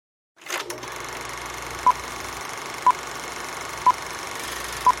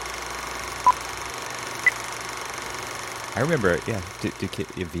I remember, yeah,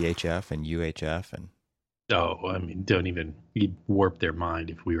 VHF and UHF and Oh, I mean, don't even you'd warp their mind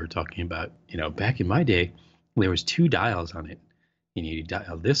if we were talking about, back in my day, there was two dials on it. And you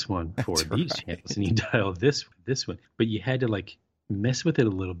dial this one for that's these channels, and right. you dial this one. But you had to like mess with it a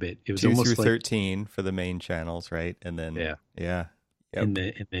little bit. It was 2 through almost like 13 for the main channels, right? And then, yeah. yeah, And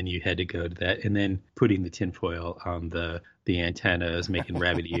yep. then you had to go to that, and then putting the tinfoil on the antennas, making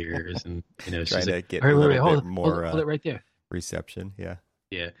rabbit ears, and it's just Trying like, to get all a right, wait, little wait, bit hold it, more hold it right there. reception. Yeah,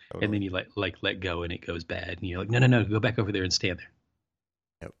 Yeah, and then totally. you let go, and it goes bad, and you're like, no, no, no, go back over there and stand there.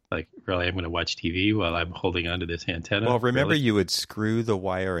 Yep. Like, really, I'm going to watch TV while I'm holding onto this Well, antenna. remember Really? you would screw the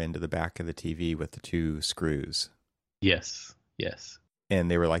wire into the back of the TV with the 2 screws, Yes, yes.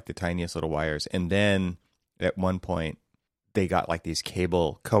 and they were like the tiniest little wires. And then at one point, they got like these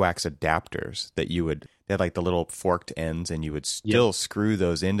cable coax adapters that they had like the little forked ends, and you would Yep. still screw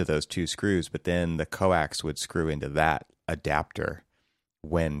those into those 2 screws, but then the coax would screw into that adapter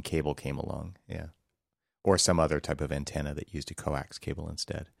when cable came along. Yeah. Or some other type of antenna that used a coax cable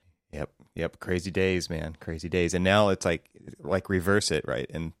instead. Yep. Yep. Crazy days, man. Crazy days. And now it's like reverse it, right?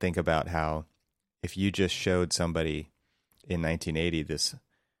 And think about how if you just showed somebody in 1980 this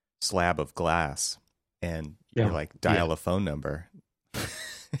slab of glass and you're Yeah. like, Yeah. dial a phone number,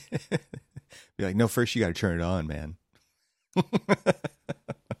 be like, no, first you got to turn it on, man.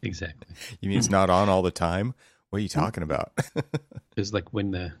 Exactly. You mean it's not on all the time? What are you talking about? It's like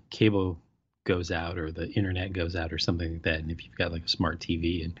when the cable goes out or the internet goes out or something like that, and if you've got like a smart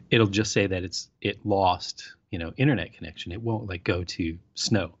TV, and it'll just say that it lost, internet connection. It won't like go to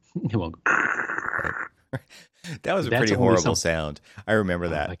snow. It won't. Right. That was a That's pretty only horrible some. sound. I remember Oh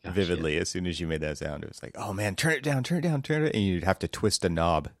that my gosh! Yeah. vividly. As soon as you made that sound, it was like, oh man, turn it down, turn it down, turn it. And you'd have to twist a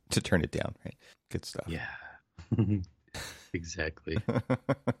knob to turn it down, right? Good stuff. Yeah. Exactly.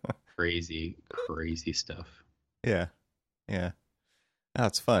 Crazy, crazy stuff. Yeah. Yeah. Oh,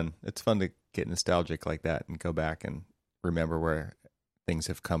 it's fun. It's fun to get nostalgic like that and go back and remember where things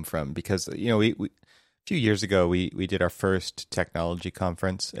have come from. Because, we a few years ago, we did our first technology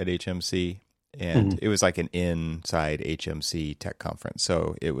conference at HMC, and Mhm. it was like an inside HMC tech conference.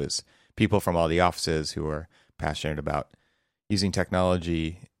 So it was people from all the offices who were passionate about using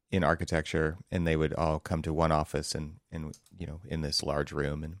technology in architecture, and they would all come to one office and in this large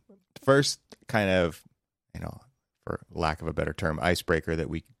room. And the first kind of, for lack of a better term, icebreaker that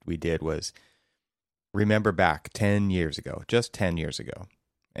we did was remember back 10 years ago, just 10 years ago.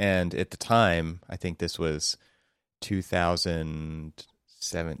 And at the time, I think this was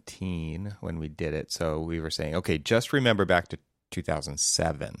 2017 when we did it. So we were saying, okay, just remember back to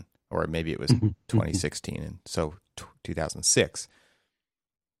 2007, or maybe it was 2016. And so 2006.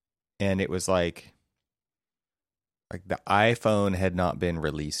 And it was like the iPhone had not been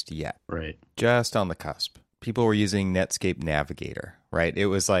released yet, Right. just on the cusp. People were using Netscape Navigator, right? It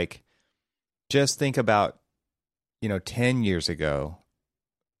was like, just think about, 10 years ago,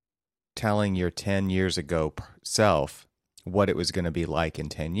 telling your 10 years ago self what it was going to be like in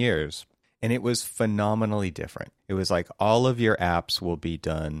 10 years. And it was phenomenally different. It was like all of your apps will be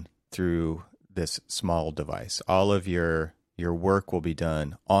done through this small device. All of your work will be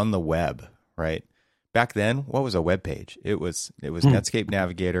done on the web, right? Back then, what was a web page? It was Netscape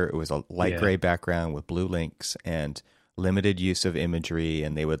Navigator. It was a light Yeah. gray background with blue links and limited use of imagery,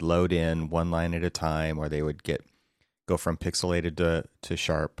 and they would load in one line at a time, or they would go from pixelated to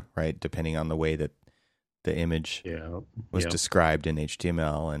sharp, right? Depending on the way that the image Yeah. was Yeah. described in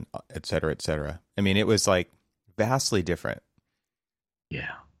HTML and et cetera, et cetera. I mean, it was like vastly different.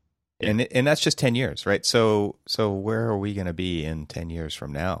 Yeah. Yeah. And that's just 10 years, right? So where are we going to be in 10 years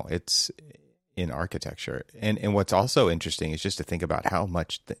from now? It's in architecture. And what's also interesting is just to think about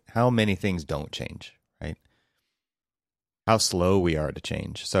how many things don't change, right? How slow we are to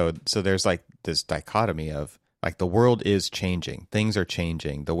change. So there's like this dichotomy of like the world is changing. Things are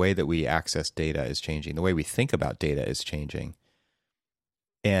changing. The way that we access data is changing. The way we think about data is changing.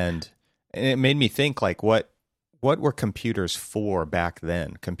 And it made me think like what were computers for back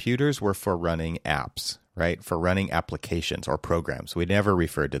then? Computers were for running apps, right? For running applications or programs. We never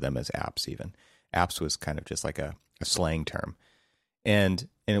referred to them as apps even. Apps was kind of just like a slang term. And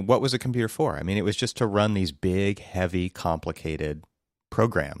what was a computer for? I mean, it was just to run these big, heavy, complicated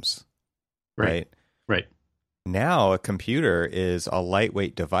programs, right? Right. Now a computer is a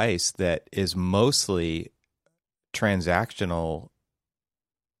lightweight device that is mostly transactional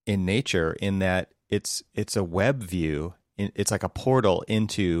in nature, in that it's a web view. It's like a portal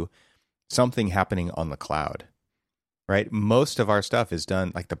into something happening on the cloud, right? Most of our stuff is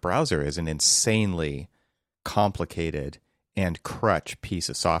done, like the browser is an insanely complicated and crutch piece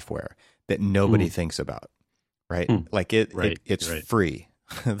of software that nobody thinks about, right? Hmm. Like Right. it's Right. free.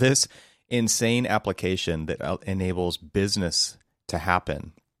 This insane application that enables business to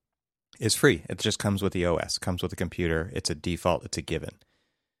happen is free. It just comes with the OS, comes with the computer. It's a default. It's a given.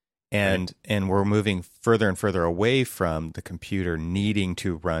 Right. And we're moving further and further away from the computer needing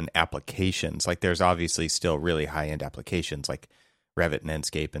to run applications. Like there's obviously still really high end applications like Revit and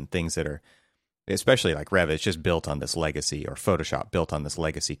Enscape and things that are, especially like Revit, it's just built on this legacy, or Photoshop built on this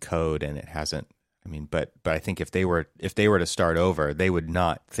legacy code, and it hasn't. I mean, but I think if they were to start over, they would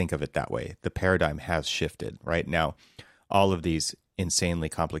not think of it that way. The paradigm has shifted. Right now, all of these insanely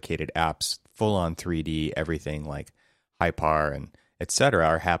complicated apps, full on 3D, everything like Hypar and etc.,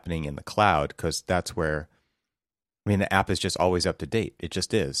 are happening in the cloud, because that's where, I mean, the app is just always up to date. It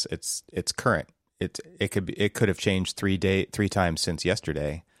just is. It's current. It could have changed three times since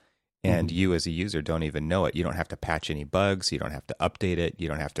yesterday, and you as a user don't even know it. You don't have to patch any bugs. You don't have to update it. You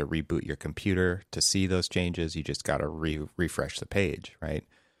don't have to reboot your computer to see those changes. You just got to refresh the page, right?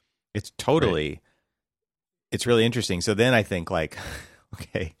 It's totally, right. It's really interesting. So then I think like,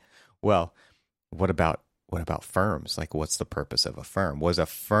 okay, well, what about firms? Like, what's the purpose of a firm? Was a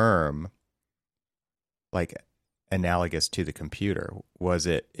firm like analogous to the computer? Was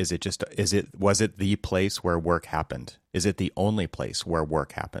it the place where work happened? Is it the only place where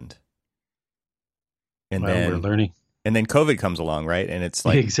work happened? And well, we're learning. And then COVID comes along, right? And it's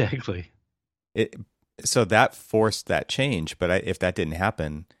like exactly. So that forced that change. But if that didn't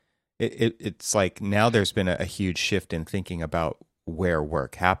happen, it's like now there's been a huge shift in thinking about where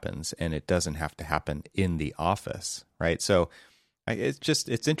work happens, and it doesn't have to happen in the office, right? So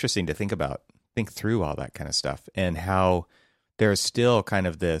it's interesting to think through all that kind of stuff, and how there's still kind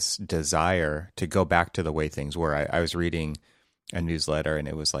of this desire to go back to the way things were. I was reading a newsletter, and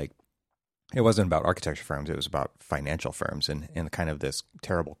it was like, it wasn't about architecture firms, it was about financial firms, and kind of this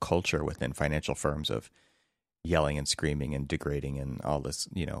terrible culture within financial firms of yelling and screaming and degrading and all this,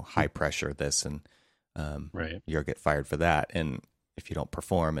 high pressure, this, and right. You'll get fired for that, and if you don't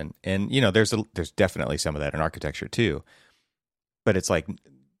perform, and there's definitely some of that in architecture too. But it's like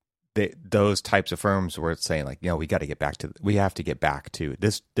those types of firms were saying like, we have to get back to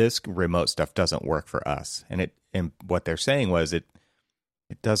this remote stuff doesn't work for us, and what they're saying was it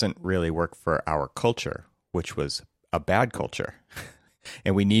doesn't really work for our culture, which was a bad culture,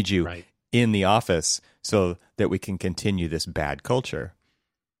 and we need you right. in the office so that we can continue this bad culture,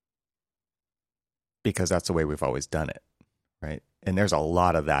 because that's the way we've always done it, right? And there's a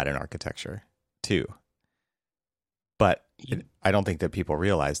lot of that in architecture too. But I don't think that people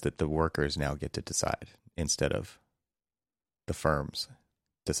realize that the workers now get to decide instead of the firms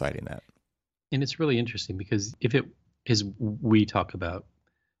deciding that. And it's really interesting because if it is, we talk about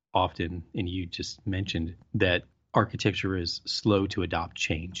often, and you just mentioned that architecture is slow to adopt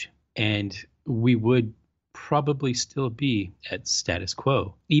change, and we would probably still be at status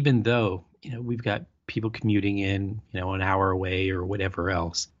quo, even though, we've got people commuting in, an hour away or whatever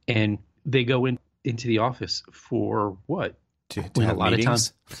else, and they go into the office for what? To have a lot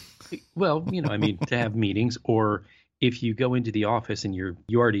meetings? Of times, well, to have meetings, or if you go into the office and you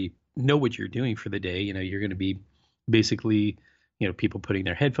already know what you're doing for the day, you're going to be basically, people putting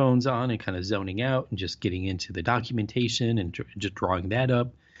their headphones on and kind of zoning out and just getting into the documentation and just drawing that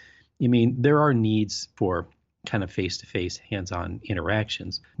up. There are needs for kind of face-to-face hands-on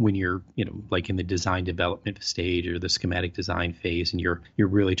interactions when you're, like in the design development stage or the schematic design phase, and you're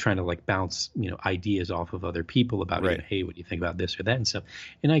really trying to like bounce, ideas off of other people about, right. Hey, what do you think about this or that and stuff?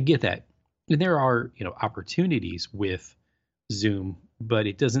 And I get that. And there are, opportunities with Zoom, but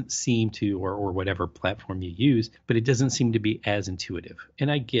it doesn't seem to, or whatever platform you use, but it doesn't seem to be as intuitive.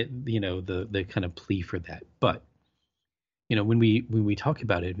 And I get, the kind of plea for that. But when we talk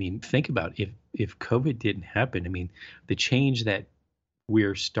about it, think about if COVID didn't happen, the change that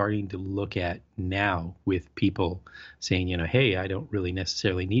we're starting to look at now with people saying, hey, I don't really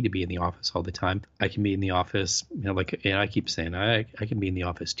necessarily need to be in the office all the time. I can be in the office, and I keep saying I can be in the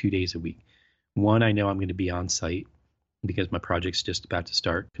office 2 days a week. One, I know I'm going to be on site because my project's just about to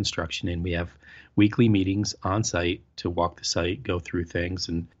start construction, and we have weekly meetings on site to walk the site, go through things,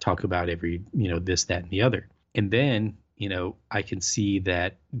 and talk about every, this, that, and the other. And then, I can see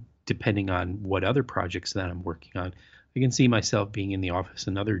that depending on what other projects that I'm working on, I can see myself being in the office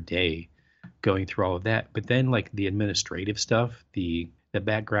another day going through all of that. But then like the administrative stuff, the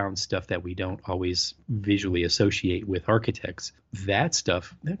background stuff that we don't always visually associate with architects, that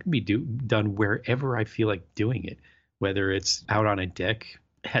stuff, that can be done wherever I feel like doing it, whether it's out on a deck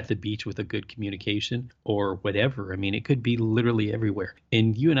at the beach with a good communication or whatever. It could be literally everywhere.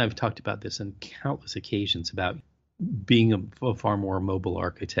 And you and I have talked about this on countless occasions about being a far more mobile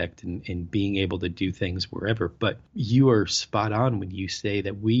architect and being able to do things wherever. But you are spot on when you say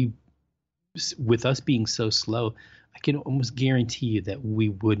that with us being so slow, I can almost guarantee you that we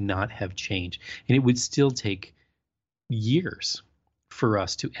would not have changed. And it would still take years for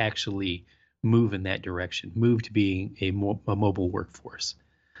us to actually move in that direction, move to being a mobile workforce.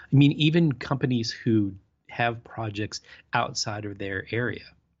 I mean, even companies who have projects outside of their area,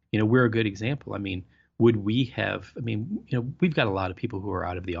 we're a good example. I mean, would we have, we've got a lot of people who are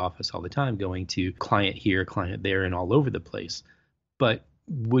out of the office all the time going to client here, client there, and all over the place. But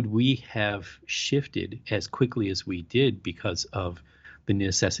would we have shifted as quickly as we did because of the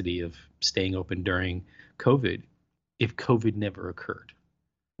necessity of staying open during COVID if COVID never occurred?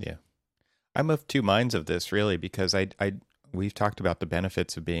 Yeah. I'm of two minds of this, really, because we've talked about the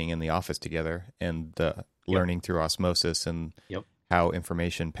benefits of being in the office together and the learning through osmosis and how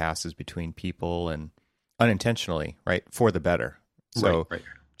information passes between people and unintentionally, right, for the better. So right.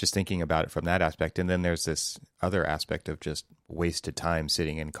 Just thinking about it from that aspect. And then there's this other aspect of just wasted time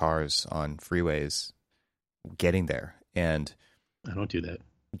sitting in cars on freeways, getting there. And I don't do that.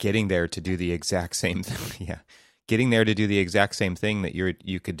 Getting there to do the exact same thing. Yeah. Getting there to do the exact same thing that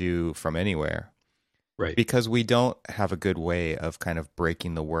you could do from anywhere. Right. Because we don't have a good way of kind of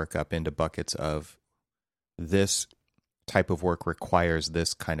breaking the work up into buckets of this type of work requires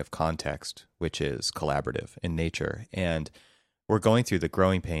this kind of context, which is collaborative in nature. And we're going through the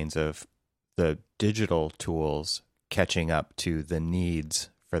growing pains of the digital tools catching up to the needs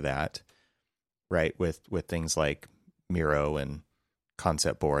for that, right? With things like Miro and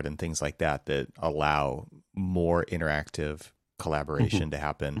Concept Board and things like that allow more interactive collaboration to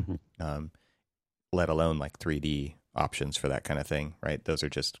happen, let alone like 3D options for that kind of thing, right? Those are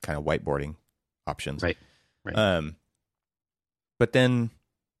just kind of whiteboarding options. Right. But then,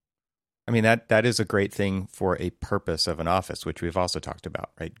 I mean, that is a great thing for a purpose of an office, which we've also talked about,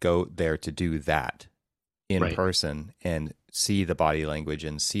 right? Go there to do that in person and see the body language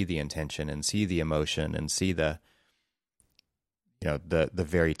and see the intention and see the emotion and see the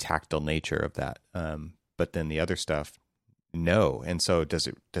very tactile nature of that. But then the other stuff, no. And so does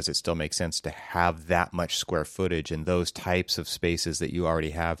it still make sense to have that much square footage in those types of spaces that you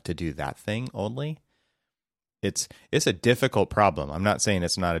already have to do that thing only? It's a difficult problem. I'm not saying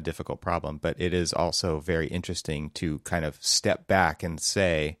it's not a difficult problem, but it is also very interesting to kind of step back and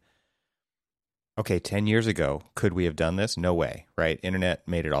say, okay, 10 years ago, could we have done this? No way, right? Internet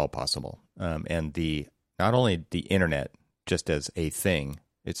made it all possible. And not only the internet just as a thing,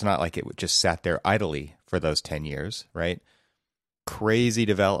 it's not like it just sat there idly for those 10 years, right? Crazy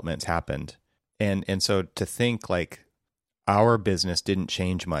developments happened. And so to think like our business didn't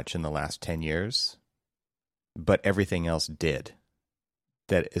change much in the last 10 years, but everything else did.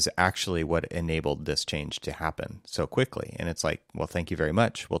 That is actually what enabled this change to happen so quickly. And it's like, well, thank you very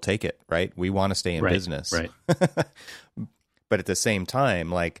much. We'll take it, right? We want to stay in business. Right. But at the same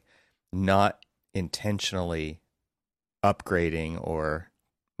time, like not intentionally upgrading or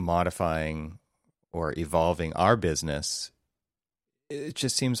modifying or evolving our business, it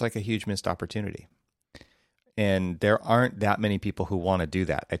just seems like a huge missed opportunity. And there aren't that many people who want to do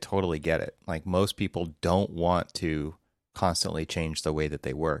that. I totally get it. Like most people don't want to constantly change the way that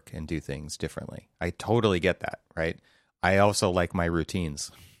they work and do things differently. I totally get that, right? I also like my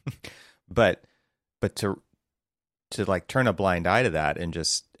routines. but to like turn a blind eye to that and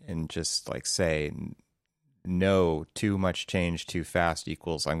just like say no, too much change too fast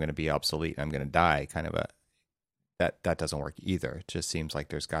equals I'm going to be obsolete, I'm going to die, kind of that doesn't work either. It just seems like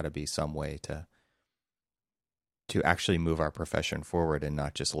there's got to be some way to actually move our profession forward and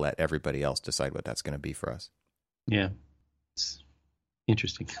not just let everybody else decide what that's going to be for us. Yeah. It's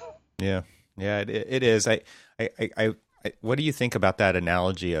interesting. Yeah. It is. I what do you think about that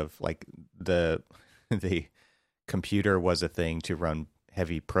analogy of like the computer was a thing to run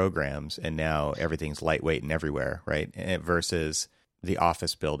heavy programs and now everything's lightweight and everywhere, right? Versus the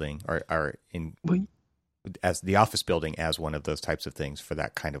office building as the office building as one of those types of things for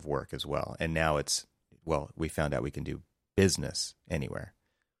that kind of work as well. And now we found out we can do business anywhere.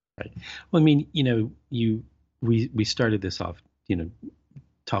 Right. Well, I mean, we started this off,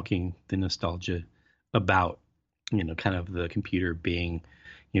 talking the nostalgia about, kind of the computer being,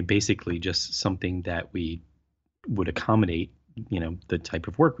 basically just something that we would accommodate, the type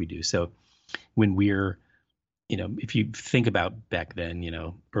of work we do. So when we're, if you think about back then,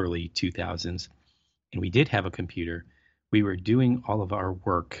 early 2000s, and we did have a computer, we were doing all of our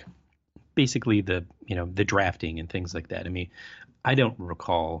work, basically the drafting and things like that. I mean, I don't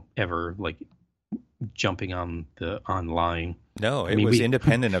recall ever like jumping on the online. No, I it mean, was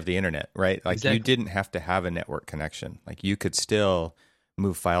independent of the internet, right? Like you exactly. didn't have to have a network connection. Like you could still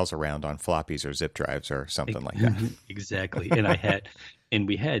move files around on floppies or zip drives or something like that. Exactly. And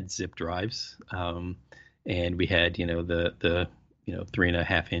we had zip drives, and we had, the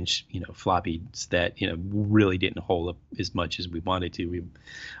 3.5 inch, floppies that, really didn't hold up as much as we wanted to. We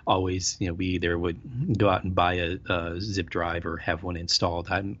always, we either would go out and buy a zip drive or have one installed.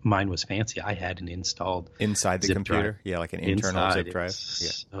 Mine was fancy. I had an installed Inside the zip drive computer? Yeah, like an internal inside. zip It drive. Yeah.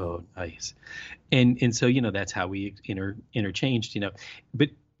 was so nice. And so, that's how we interchanged, but,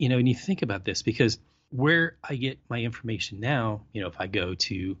 and you think about this because where I get my information now, if I go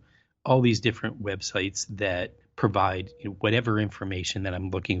to all these different websites that provide, whatever information that I'm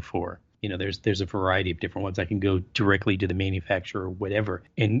looking for, there's a variety of different ones. I can go directly to the manufacturer or whatever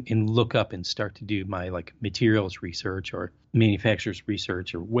and look up and start to do my like materials research or manufacturer's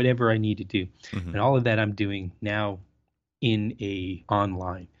research or whatever I need to do. Hmm. And all of that I'm doing now in a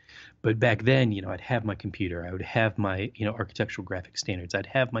online. But back then, I'd have my computer, I would have my, architectural graphic standards, I'd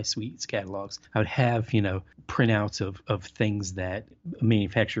have my suites catalogs, I would have, printouts of things that a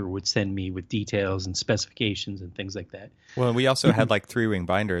manufacturer would send me with details and specifications and things like that. Well, and we also had like 3-ring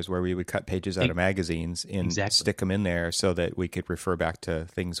binders where we would cut pages out of magazines and Exactly. stick them in there so that we could refer back to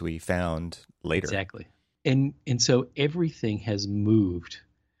things we found later. Exactly. And so everything has moved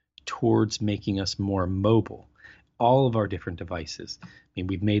towards making us more mobile. All of our different devices. I mean,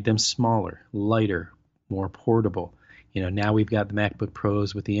 we've made them smaller, lighter, more portable. Now we've got the MacBook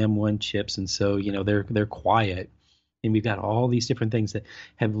Pros with the M1 chips, and so they're quiet, and we've got all these different things that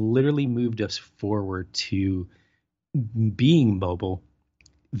have literally moved us forward to being mobile.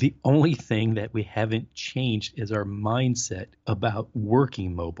 The only thing that we haven't changed is our mindset about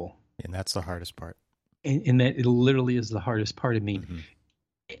working mobile, And that's the hardest part. and that it literally is the hardest part. I mean, Hmm.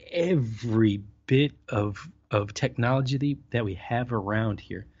 every bit of technology that we have around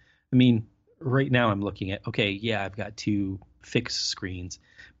here. I mean, right now I'm looking at, okay, yeah, I've got two fixed screens,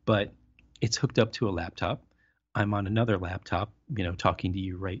 but it's hooked up to a laptop. I'm on another laptop, talking to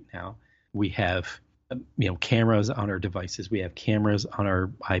you right now. We have, cameras on our devices. We have cameras on our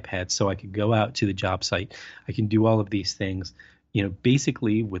iPads, so I could go out to the job site. I can do all of these things,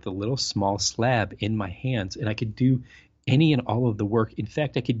 basically with a little small slab in my hands, and I could do any and all of the work. In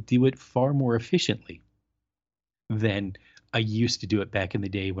fact, I could do it far more efficiently than I used to do it back in the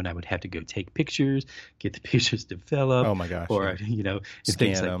day when I would have to go take pictures, get the pictures developed, Oh my gosh. or, Yeah. and Scan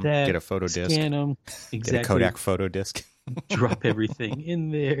things like them, that. get a photo disc, Scan them. get a Exactly. Kodak photo disc. Drop everything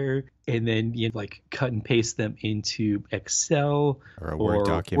in there, and then like cut and paste them into Excel Or a Word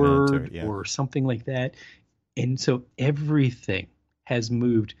document, Word yeah. or something like that. And so everything has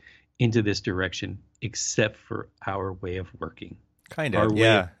moved into this direction except for our way of working. Kind Our of, way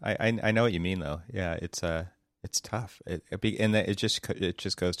yeah. I know what you mean, though. Yeah, it's tough. And it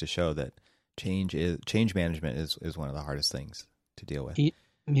just goes to show that change management is one of the hardest things to deal with.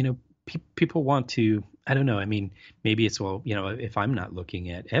 People want to, I don't know. I mean, maybe it's, well, if I'm not looking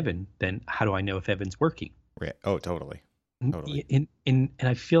at Evan, then how do I know if Evan's working? Right. Oh, totally. Totally. And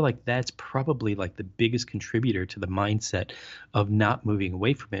I feel like that's probably like the biggest contributor to the mindset of not moving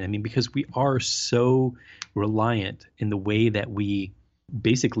away from it. I mean, because we are so reliant in the way that we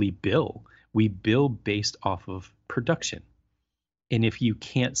basically bill. We bill based off of production. And if you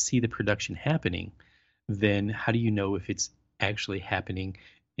can't see the production happening, then how do you know if it's actually happening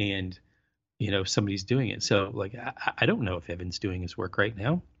and, somebody's doing it? So like, I don't know if Evan's doing his work right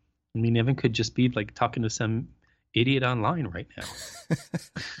now. I mean, Evan could just be like talking to some idiot online right now.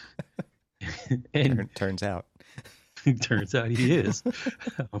 And Turns out. it turns out he is.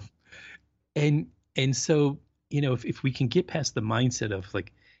 Um, and so, if we can get past the mindset of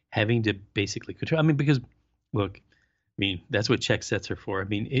like having to basically control, I mean, because look, I mean, that's what check sets are for. I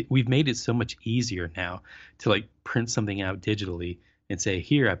mean, we've made it so much easier now to like print something out digitally and say,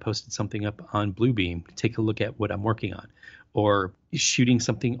 here, I posted something up on Bluebeam. Take a look at what I'm working on. Or shooting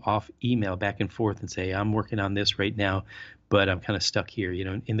something off email back and forth and say, I'm working on this right now, but I'm kind of stuck here,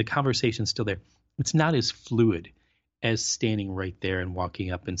 and the conversation's still there. It's not as fluid as standing right there and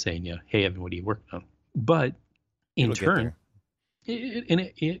walking up and saying, hey, Evan, what are you working on? But in turn,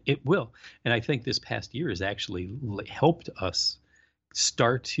 it will. And I think this past year has actually helped us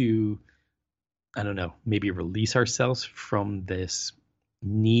start to, I don't know, maybe release ourselves from this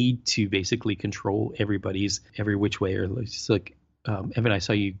need to basically control everybody's every which way. Or just like, Evan, I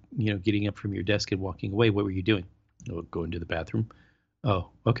saw you, getting up from your desk and walking away. What were you doing? Oh, going to the bathroom. Oh,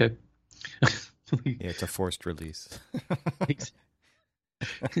 okay. Yeah, it's a forced release. It's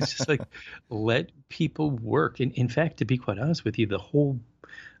just like, let people work. And in fact, to be quite honest with you, the whole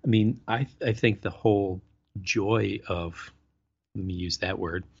I mean, I think the whole joy of, let me use that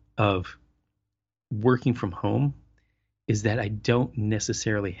word, of working from home is that I don't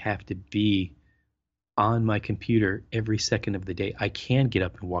necessarily have to be on my computer every second of the day. I can get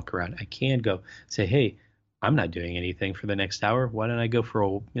up and walk around. I can go say, "Hey, I'm not doing anything for the next hour. Why don't I go for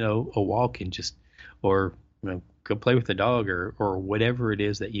a walk and just, or go play with the dog, or whatever it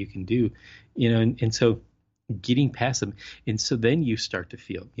is that you can do, and so getting past them, and so then you start to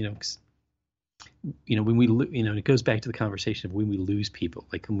feel, 'cause, when it goes back to the conversation of when we lose people,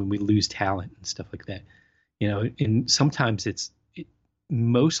 like when we lose talent and stuff like that, and sometimes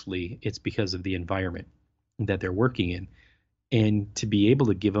mostly it's because of the environment that they're working in. And to be able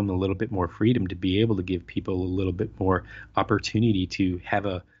to give them a little bit more freedom, to be able to give people a little bit more opportunity to have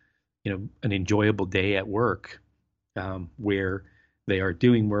an enjoyable day at work, where they are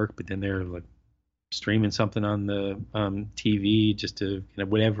doing work, but then they're like streaming something on the TV just to,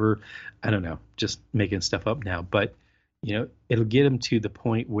 whatever, I don't know, just making stuff up now. But, it'll get them to the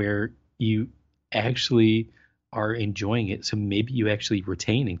point where you actually are enjoying it. So maybe you actually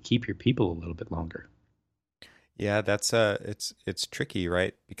retain and keep your people a little bit longer. Yeah, that's it's tricky,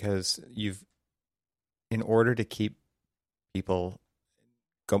 right? Because in order to keep people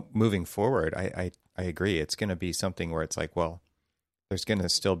moving forward, I agree. It's going to be something where it's like, well, there's going to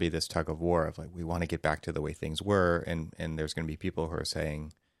still be this tug of war of like, we want to get back to the way things were. And there's going to be people who are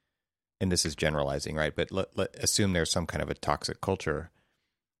saying, and this is generalizing, right? But let assume there's some kind of a toxic culture.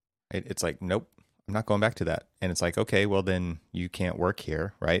 It's like, nope, I'm not going back to that. And it's like, okay, well then you can't work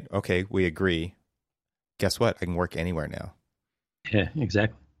here, right? Okay, we agree. Guess what? I can work anywhere now. Yeah,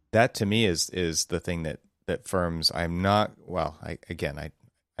 exactly. That to me is the thing that firms, I'm not, well, I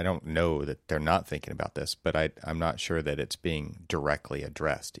don't know that they're not thinking about this, but I'm not sure that it's being directly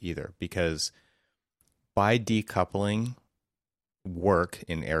addressed either, because by decoupling work,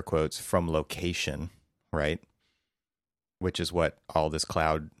 in air quotes, from location, right, which is what all this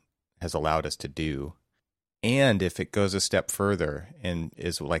cloud has allowed us to do, and if it goes a step further and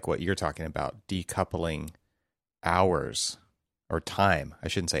is like what you're talking about, decoupling hours or time, I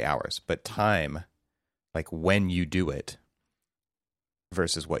shouldn't say hours, but time, like when you do it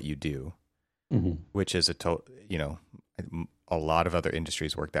versus what you do, which is a lot of other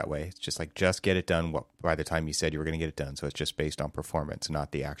industries work that way. It's just like, just get it done by the time you said you were going to get it done. So it's just based on performance,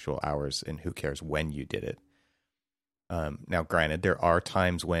 not the actual hours, and who cares when you did it. Now, granted, there are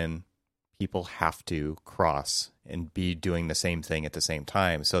times when people have to cross and be doing the same thing at the same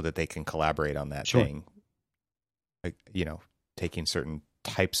time so that they can collaborate on that thing. Like, taking certain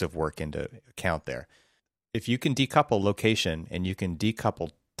types of work into account there. If you can decouple location and you can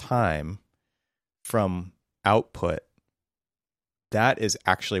decouple time from output, that is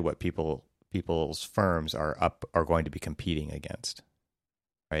actually what people's firms are going to be competing against.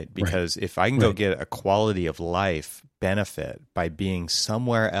 Right? Because if I can go get a quality of life benefit by being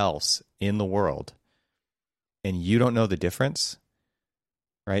somewhere else in the world, and you don't know the difference,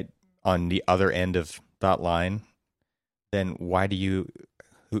 right, on the other end of that line, then why do you,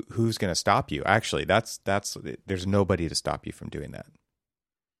 who's going to stop you? Actually, there's nobody to stop you from doing that.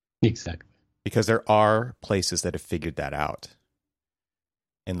 Exactly. Because there are places that have figured that out.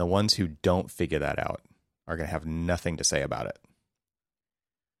 And the ones who don't figure that out are going to have nothing to say about it.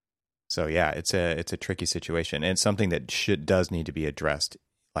 So yeah, it's a tricky situation, and it's something that does need to be addressed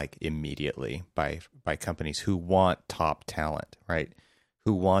like immediately by companies who want top talent, right?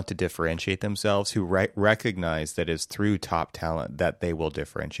 Who want to differentiate themselves, who recognize that it's through top talent that they will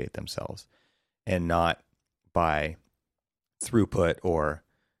differentiate themselves, and not by throughput or,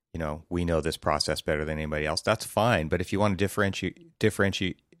 we know this process better than anybody else. That's fine, but if you want to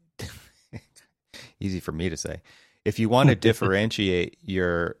differentiate, easy for me to say, if you want to differentiate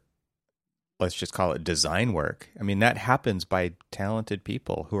your, let's just call it design work, I mean, that happens by talented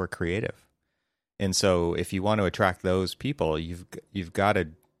people who are creative. And so if you want to attract those people, you've got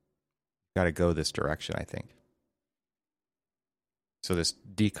to go this direction, I think. So this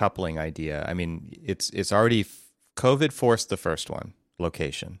decoupling idea, I mean, it's already, COVID forced the first one,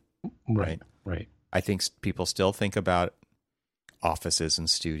 location. Right. I think people still think about offices and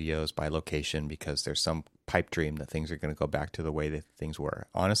studios by location because there's some pipe dream that things are going to go back to the way that things were.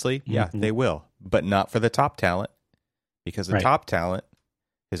 Honestly, yeah, they will, but not for the top talent, because the top talent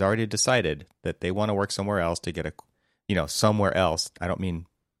has already decided that they want to work somewhere else to get somewhere else. I don't mean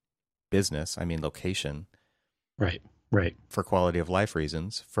business, I mean location. Right. For quality of life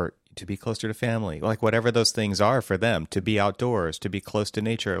reasons, to be closer to family, like whatever those things are for them, to be outdoors, to be close to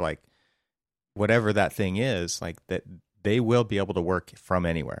nature, like whatever that thing is, like that, they will be able to work from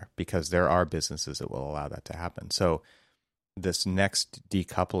anywhere because there are businesses that will allow that to happen. So this next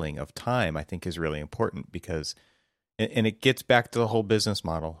decoupling of time, I think, is really important because, and it gets back to the whole business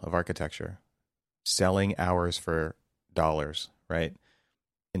model of architecture, selling hours for dollars, right?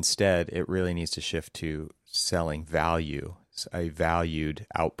 Instead, it really needs to shift to selling value, a valued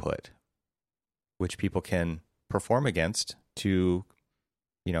output, which people can perform against to,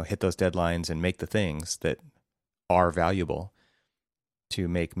 hit those deadlines and make the things that are valuable to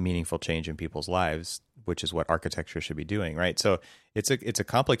make meaningful change in people's lives, which is what architecture should be doing, right? So it's a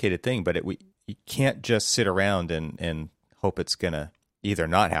complicated thing, but you can't just sit around and hope it's gonna either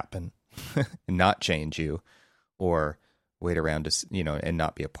not happen, not change you, or wait around to and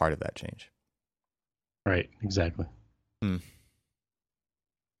not be a part of that change. Right. Exactly.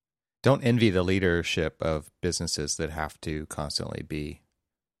 Don't envy the leadership of businesses that have to constantly be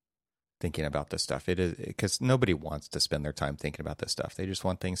thinking about this stuff. It is because nobody wants to spend their time thinking about this stuff. They just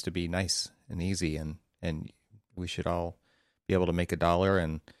want things to be nice and easy, and we should all be able to make a dollar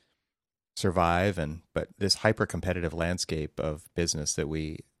and survive. But this hyper competitive landscape of business that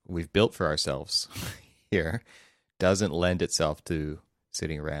we've built for ourselves here doesn't lend itself to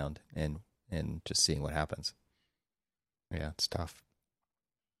sitting around and just seeing what happens. Yeah, it's tough.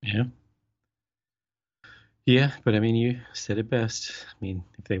 Yeah. Yeah, but I mean, you said it best. I mean,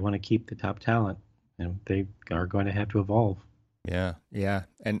 if they want to keep the top talent, they are going to have to evolve. Yeah,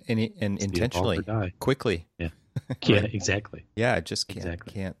 and intentionally, quickly. Yeah, yeah, exactly. Yeah, just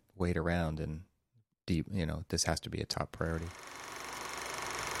can't wait around, and this has to be a top priority.